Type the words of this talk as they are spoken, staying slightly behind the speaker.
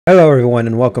Hello everyone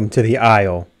and welcome to the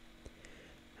Isle.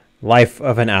 Life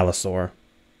of an Allosaur.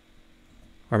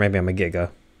 Or maybe I'm a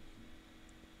Giga.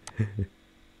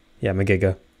 Yeah, I'm a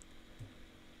Giga.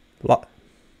 Hello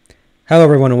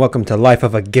everyone and welcome to Life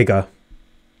of a Giga.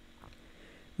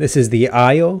 This is the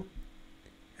Isle.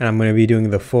 And I'm going to be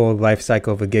doing the full life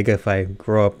cycle of a Giga if I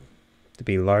grow up to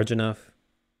be large enough.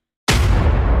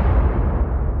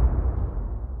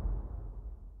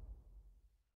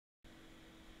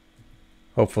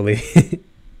 Hopefully.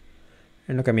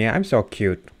 And look at me, I'm so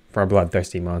cute for a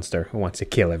bloodthirsty monster who wants to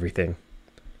kill everything.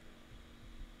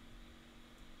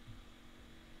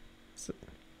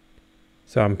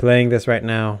 So I'm playing this right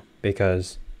now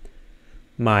because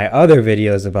my other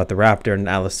videos about the raptor and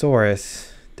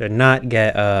Allosaurus did not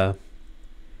get how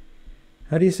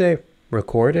do you say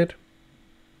recorded?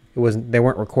 They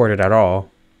weren't recorded at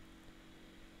all.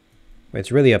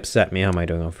 It's really upset me. How am I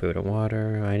doing on food and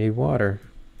water? I need water.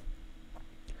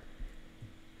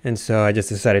 And so I just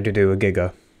decided to do a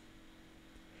Giga.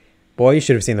 Boy, you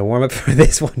should have seen the warm-up for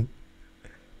this one.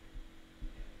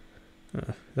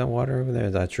 Is that water over there?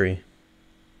 Is that a tree?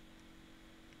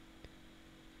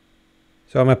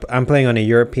 So I'm playing on a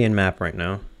European map right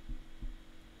now.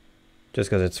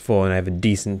 Just because it's full and I have a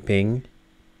decent ping.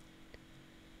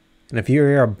 And if you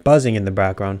hear a buzzing in the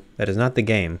background, that is not the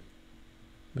game.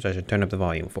 Which I should turn up the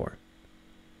volume for.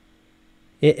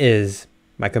 It is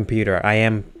my computer.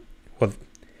 Well,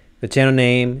 the channel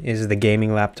name is the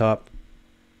gaming laptop.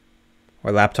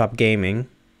 Or laptop gaming.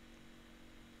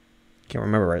 Can't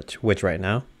remember which right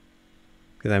now.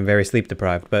 Because I'm very sleep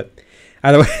deprived. But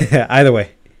either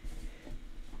way.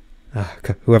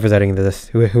 Whoever's editing this.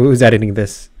 Who's editing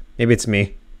this? Maybe it's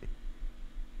me.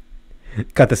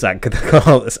 Cut this out. Cut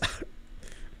all this out.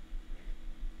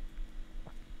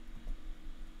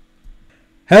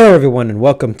 Hello everyone and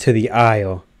welcome to the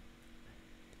Isle.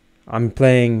 I'm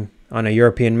playing on a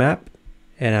European map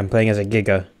and I'm playing as a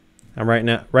Giga. Right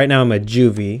now I'm a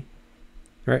Juvie.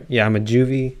 Right? Yeah, I'm a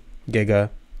Juvie Giga.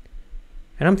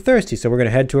 And I'm thirsty, so we're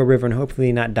gonna head to a river and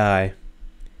hopefully not die.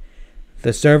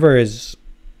 The server is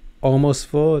almost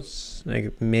full. It's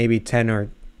like maybe 10 or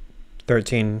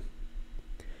 15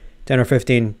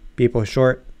 people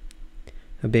short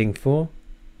of being full.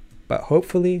 But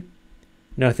hopefully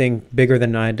nothing bigger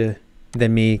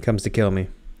than me comes to kill me.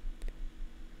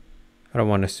 I don't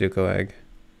want a Suko egg.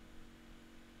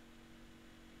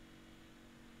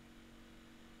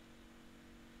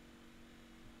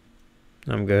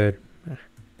 I'm good.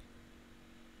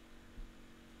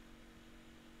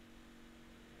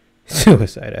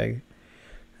 Suicide egg.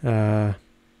 The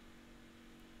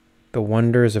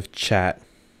wonders of chat.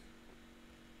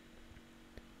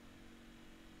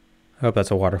 I hope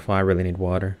that's a waterfall. I really need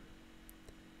water.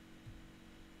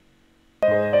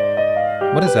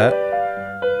 What is that?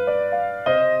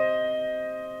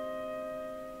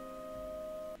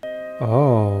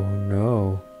 Oh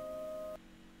no.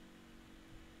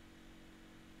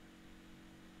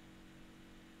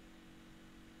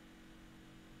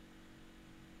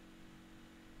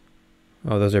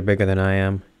 Oh, those are bigger than I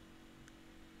am.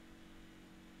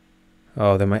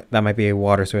 Oh, that might be a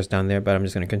water source down there, but I'm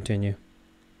just gonna continue.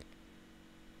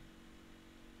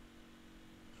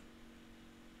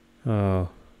 Oh.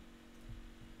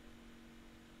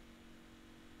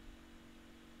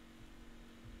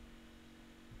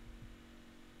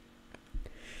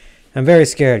 I'm very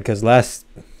scared because last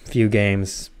few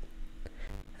games,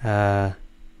 I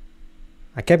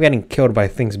kept getting killed by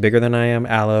things bigger than I am,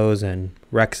 Allos and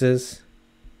Rexes.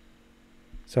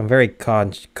 So I'm very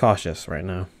cautious right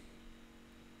now.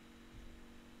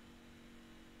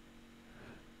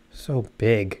 So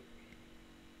big.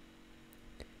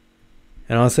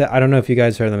 And honestly, I don't know if you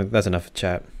guys heard them. That's enough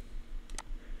chat. I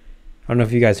don't know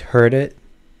if you guys heard it,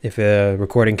 if the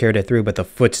recording carried it through, but the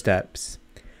footsteps,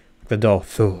 the dull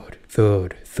thud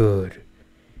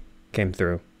came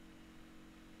through.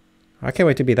 I can't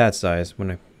wait to be that size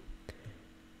when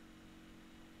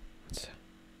it's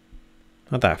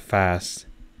not that fast.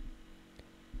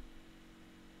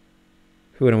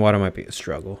 Food and water might be a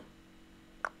struggle.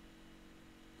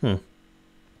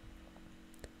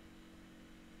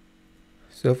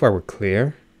 So far we're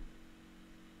clear.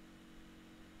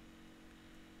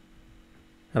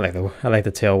 I like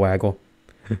the tail waggle.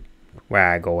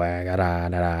 Waggle waggle da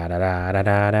da da da da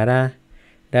da da da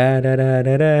da da da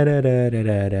da da da da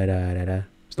da da da da.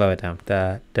 Slow it down.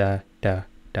 Da da da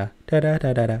da da da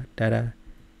da da da da.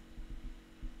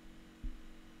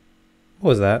 What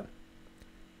was that?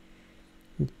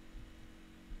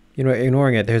 You know,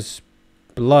 ignoring it, there's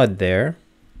blood there.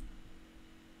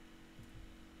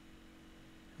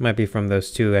 Might be from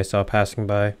those two I saw passing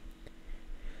by.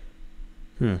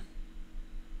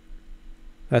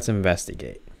 Let's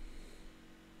investigate.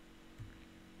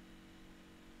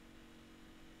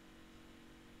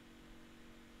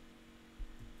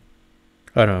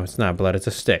 Oh no, it's not blood, it's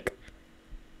a stick.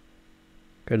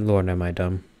 Good lord, am I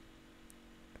dumb.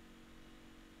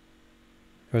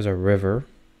 There's a river.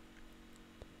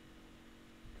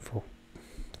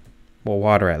 Well,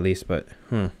 water at least, but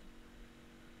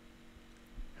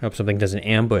hope something doesn't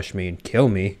ambush me and kill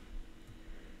me.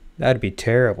 That'd be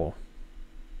terrible.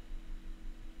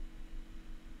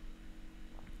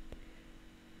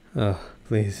 Oh,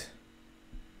 please.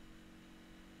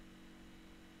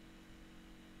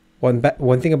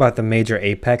 One thing about the major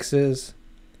apexes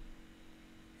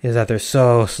is that they're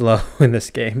so slow in this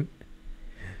game.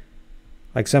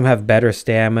 Like, some have better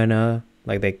stamina,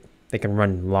 like they can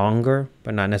run longer,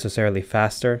 but not necessarily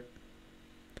faster.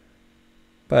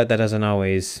 But that doesn't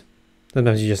always,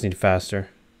 sometimes you just need faster.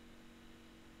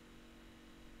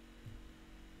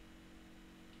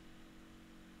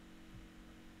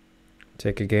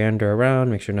 Take a gander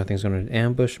around, make sure nothing's going to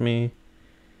ambush me,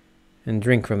 and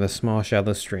drink from the small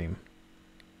shallow stream.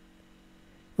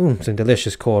 Ooh, some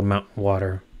delicious cold mountain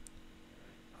water.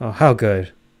 Oh, how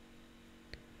good.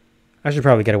 I should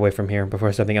probably get away from here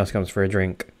before something else comes for a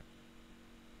drink.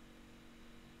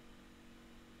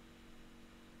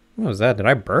 What was that? Did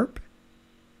I burp?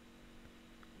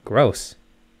 Gross.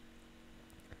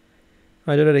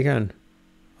 I did it again.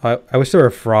 I wish there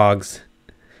were frogs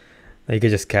that you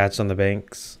could just catch on the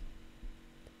banks.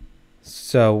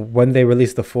 So when they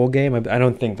release the full game, I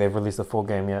don't think they've released the full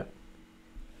game yet.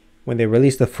 When they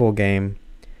release the full game,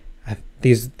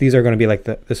 these are going to be like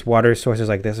this water source is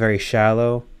like this, very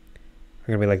shallow. Are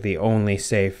going to be like the only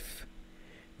safe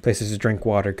places to drink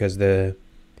water, because the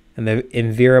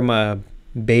Envirima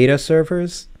beta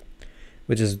servers,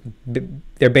 which is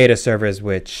they're beta servers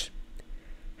which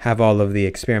have all of the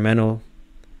experimental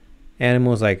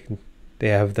animals, like they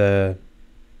have the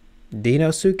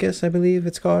Deinosuchus, I believe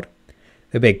it's called,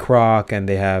 the big croc, and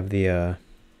they have the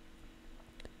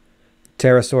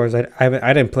pterosaurs.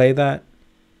 I didn't play that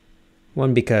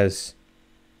one because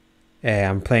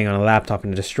I'm playing on a laptop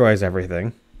and it destroys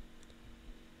everything,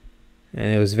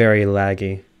 and it was very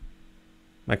laggy.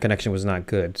 My connection was not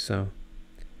good, so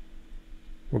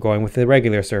we're going with the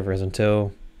regular servers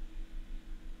until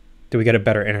we get a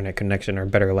better internet connection or a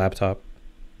better laptop.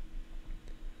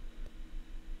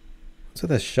 What's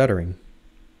with this shuddering?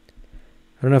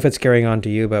 I don't know if it's carrying on to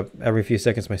you, but every few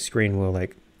seconds my screen will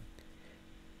like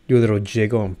do a little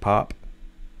jiggle and pop,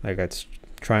 like it's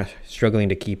struggling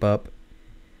to keep up.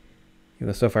 You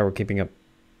know, so far we're keeping up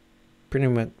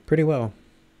pretty well.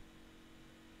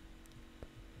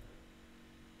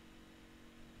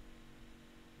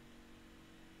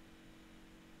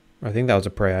 I think that was a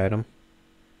prey item.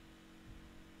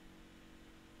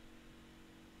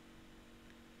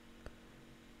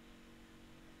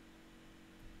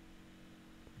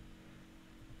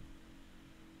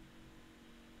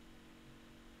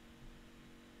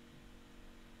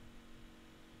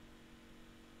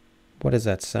 What is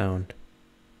that sound?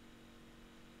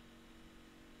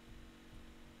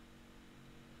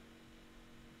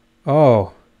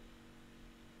 Oh.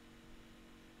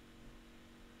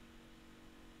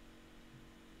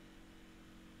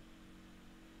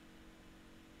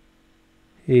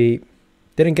 He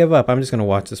didn't give up. I'm just going to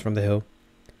watch this from the hill.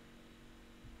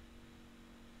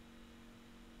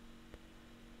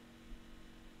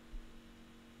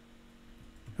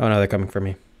 Oh no, they're coming for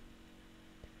me.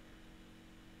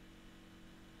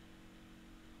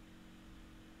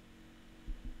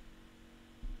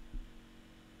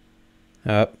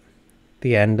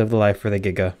 The end of the life for the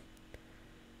Giga.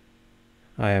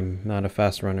 I am not a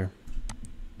fast runner.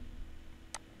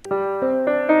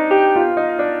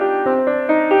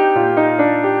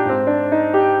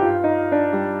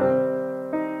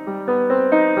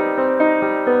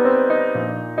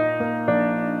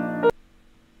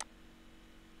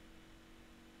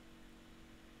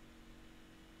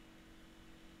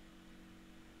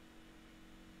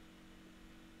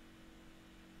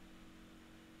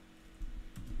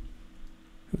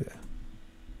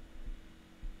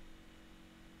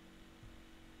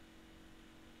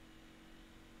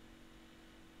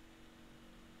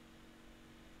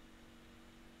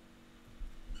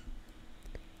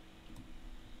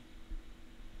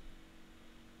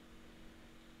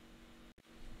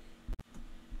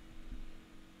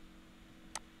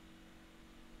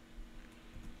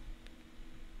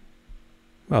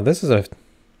 Well, this is a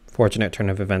fortunate turn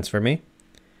of events for me.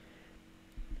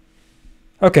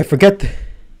 Okay, forget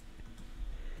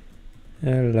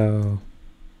Hello.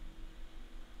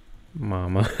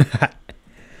 Mama.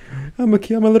 I'm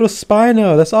a little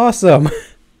Spino. That's awesome.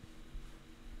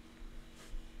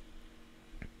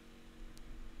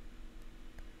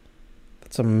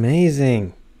 That's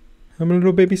amazing. I'm a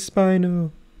little baby Spino.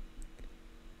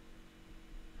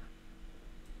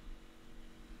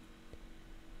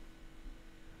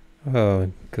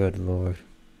 Oh, good lord.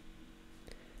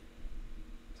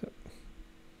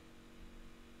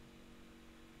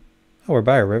 Oh, we're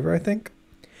by a river, I think.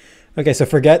 Okay, so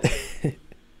forget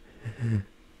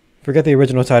forget the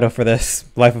original title for this.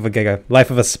 Life of a Giga. Life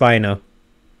of a Spino.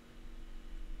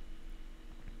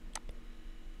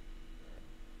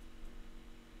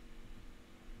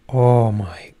 Oh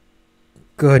my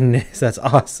goodness, that's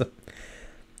awesome.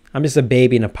 I'm just a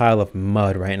baby in a pile of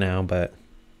mud right now, but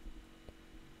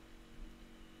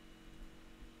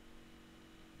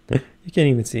you can't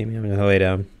even see me. I'm gonna lay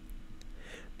down.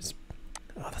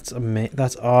 Oh, that's amazing.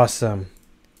 That's awesome.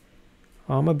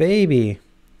 Oh, I'm a baby.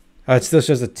 Oh, it still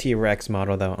shows a T-Rex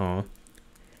model though. Oh.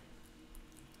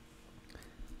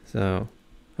 So,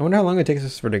 I wonder how long it takes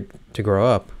us to grow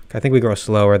up. I think we grow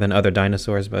slower than other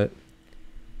dinosaurs, but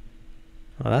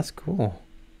oh, that's cool.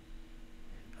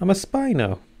 I'm a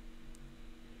Spino.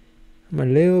 I'm a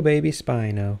little baby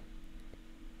Spino.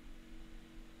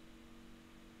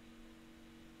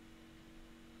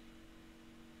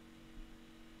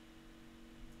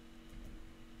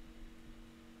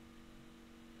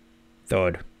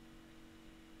 Thud.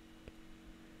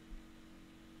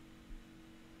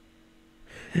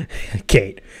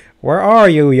 Kate, where are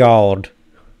you, y'all?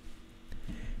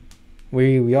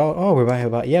 We all. Oh, we're by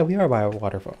about. Yeah, we are by a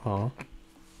waterfall. Oh,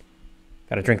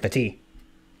 gotta drink the tea.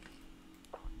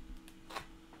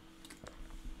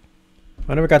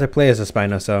 I never got to play as a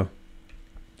Spino, so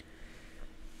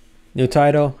new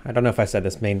title. I don't know if I said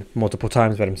this multiple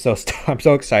times, but I'm so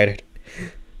excited.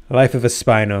 Life of a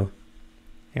Spino.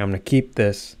 And I'm gonna keep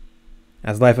this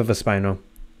as Life of a Spino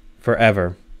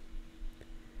forever,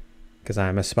 because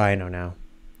I'm a Spino now.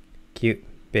 Cute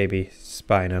baby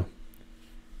Spino.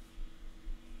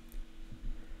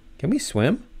 Can we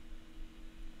swim?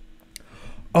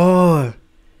 Oh,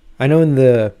 I know in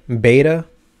the beta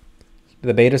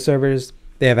servers,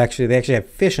 they actually have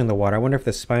fish in the water. I wonder if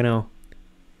the Spino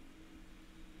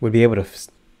would be able to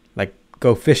like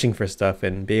go fishing for stuff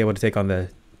and be able to take on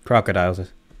the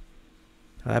crocodiles.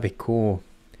 Oh, that'd be cool.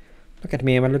 Look at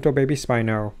me, I'm a little baby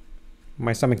Spino.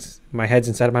 My head's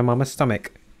inside of my mama's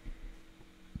stomach.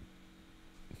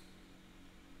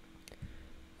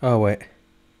 Oh wait.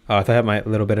 Oh, I thought my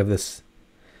little bit of the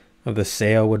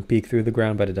sail would peek through the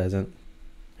ground, but it doesn't.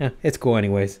 Yeah, it's cool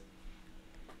anyways.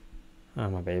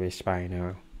 I'm a baby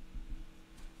Spino.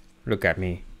 Look at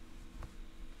me.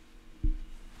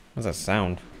 What's that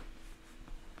sound?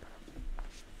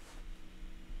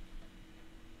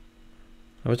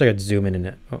 I wish I could zoom in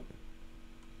it. Oh.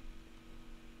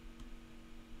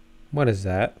 What is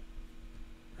that?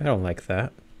 I don't like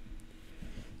that.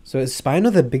 So is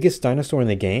Spino the biggest dinosaur in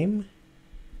the game?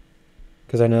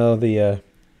 Because I know the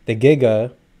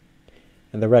Giga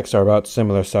and the Rex are about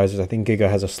similar sizes. I think Giga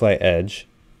has a slight edge.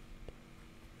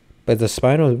 But the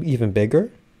Spino even bigger?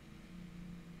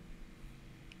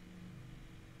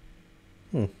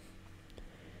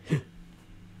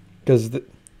 Because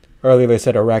earlier they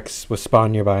said a Rex was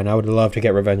spawned nearby, and I would love to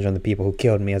get revenge on the people who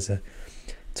killed me as a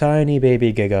tiny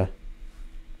baby Giga.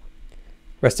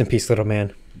 Rest in peace, little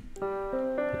man.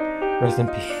 Rest in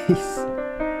peace.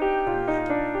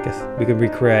 Guess we can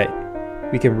recreate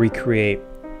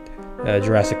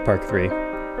Jurassic Park 3.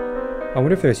 I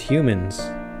wonder if there's humans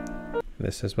in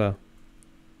this as well.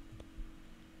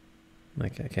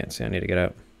 Like, I can't see. I need to get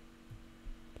out.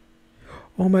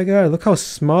 Oh my god, look how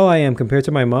small I am compared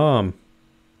to my mom.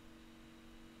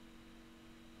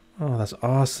 Oh, that's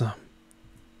awesome.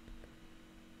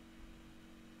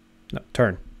 No,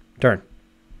 turn. Turn.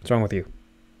 What's wrong with you?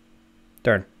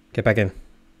 Turn. Get back in.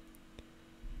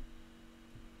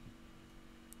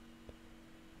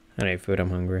 I need food. I'm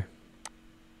hungry.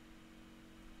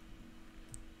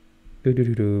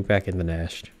 Back in the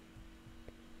nest.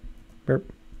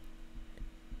 Burp.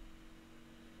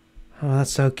 Oh,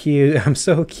 that's so cute. I'm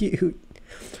so cute.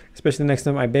 Especially next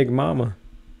to my big mama.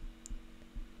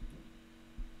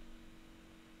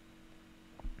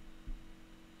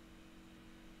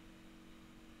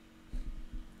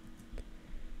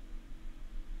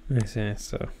 I see,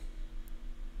 so.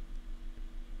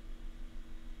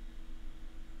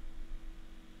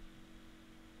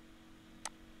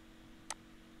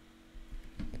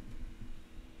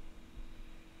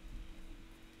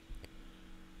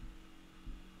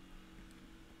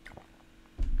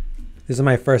 This is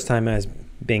my first time as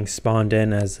being spawned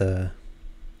in as a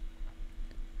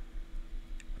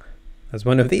as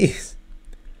one of these.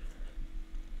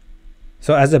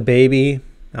 So as a baby,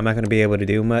 I'm not going to be able to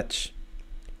do much.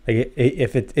 Like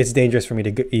it's dangerous for me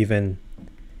to even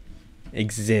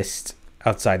exist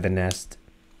outside the nest.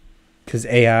 Because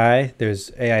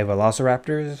there's AI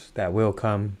velociraptors that will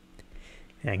come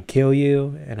and kill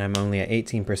you, and I'm only at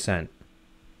 18%.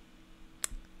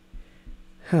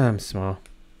 I'm small.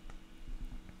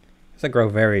 As I grow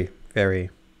very, very,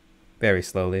 very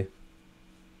slowly.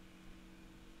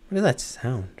 What is that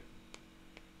sound?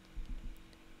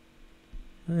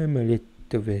 I'm a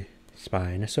little bit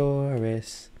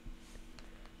Spinosaurus.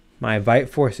 My bite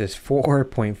force is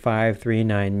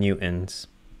 4.539 newtons.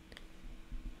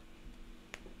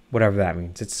 Whatever that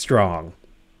means. It's strong.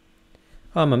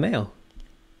 Oh, I'm a male.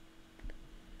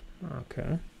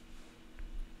 Okay.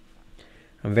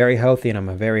 I'm very healthy and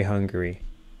I'm very hungry.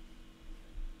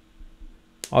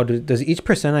 Oh, does each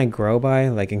percent I grow by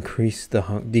like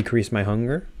decrease my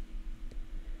hunger?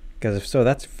 Because if so,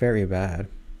 that's very bad.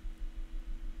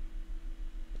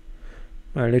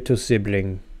 My little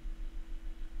sibling.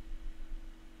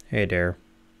 Hey there.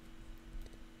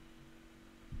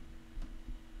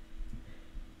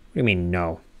 What do you mean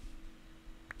no?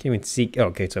 Can't even see.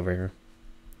 Oh, Kate's over here.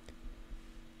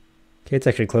 Kate's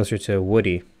actually closer to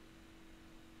Woody.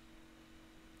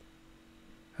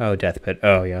 Oh, death pit.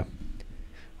 Oh, yeah.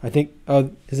 I think.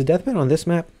 Oh, is a death pit on this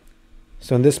map?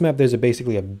 So on this map, there's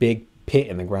basically a big pit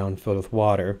in the ground filled with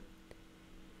water.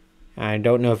 I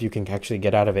don't know if you can actually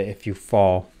get out of it if you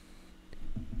fall.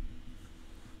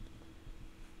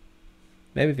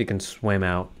 Maybe if you can swim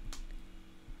out.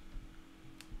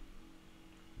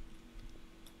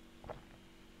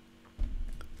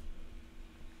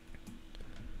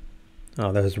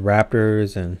 Oh, there's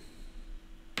raptors and...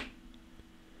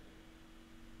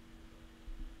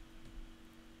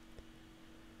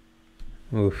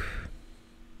 Oof.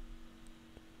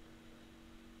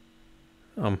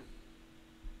 I'm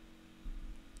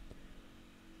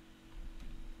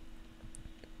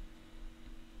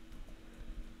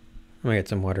gonna get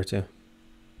some water too.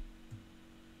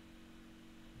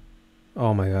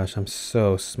 Oh my gosh, I'm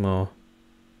so small.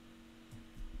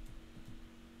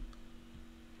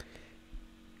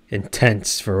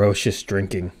 Intense, ferocious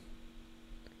drinking.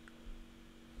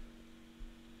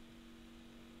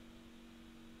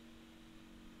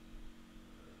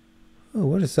 Oh,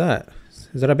 what is that?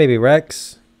 Is that a baby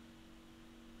Rex?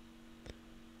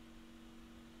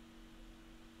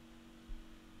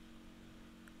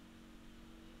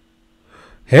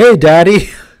 Hey, Daddy!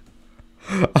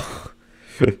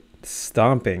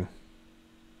 Stomping.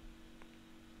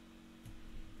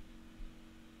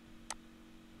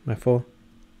 Am I full?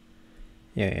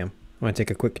 Yeah, I am. I'm gonna take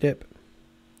a quick dip.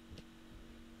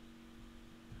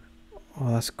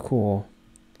 Oh, that's cool.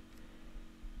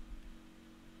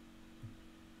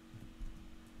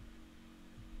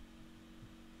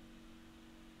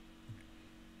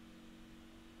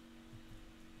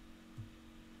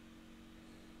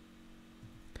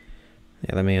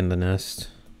 Yeah, let me in the nest.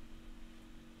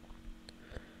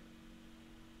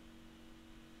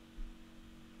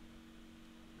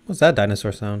 What's that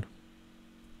dinosaur sound?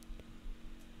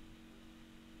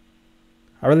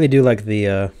 I really do like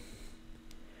the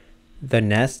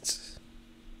nests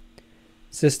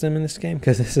system in this game,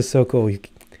 because this is so cool.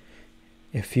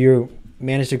 If you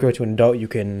manage to grow to an adult, you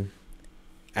can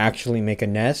actually make a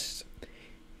nest.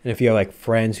 And if you have like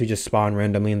friends who just spawn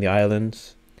randomly in the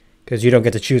islands, because you don't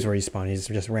get to choose where you spawn, it's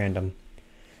just random,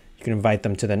 you can invite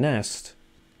them to the nest,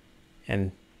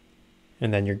 and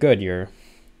then you're good.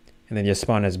 And then you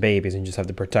spawn as babies and you just have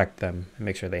to protect them and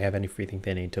make sure they have everything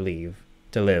they need to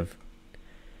live.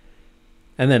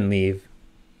 And then leave.